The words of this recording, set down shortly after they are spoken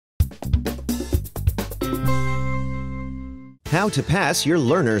How to pass your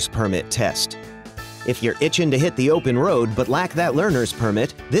learner's permit test. If you're itching to hit the open road but lack that learner's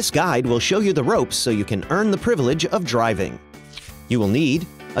permit, this guide will show you the ropes so you can earn the privilege of driving. You will need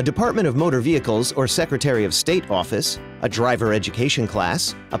a Department of Motor Vehicles or Secretary of State office, a driver education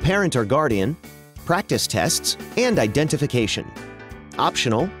class, a parent or guardian, practice tests, and identification.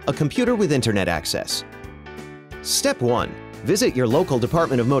 Optional, a computer with internet access. Step 1. Visit your local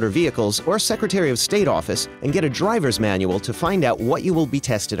Department of Motor Vehicles or Secretary of State office and get a driver's manual to find out what you will be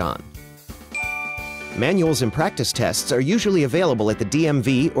tested on. Manuals and practice tests are usually available at the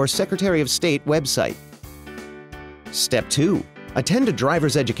DMV or Secretary of State website. Step 2. Attend a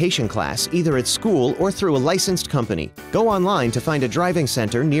driver's education class either at school or through a licensed company. Go online to find a driving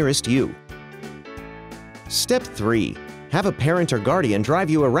center nearest you. Step 3. Have a parent or guardian drive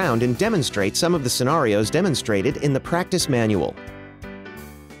you around and demonstrate some of the scenarios demonstrated in the practice manual.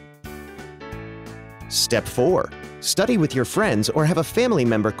 Step 4. Study with your friends or have a family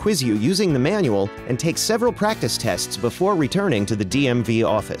member quiz you using the manual and take several practice tests before returning to the DMV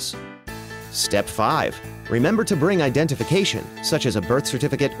office. Step 5. Remember to bring identification, such as a birth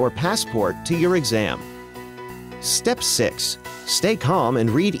certificate or passport, to your exam. Step 6. Stay calm and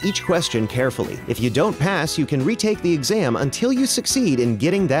read each question carefully. If you don't pass, you can retake the exam until you succeed in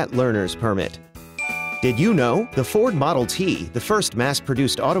getting that learner's permit. Did you know the Ford Model T, the first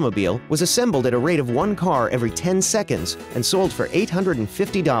mass-produced automobile, was assembled at a rate of one car every 10 seconds and sold for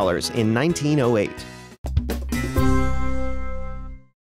 $850 in 1908?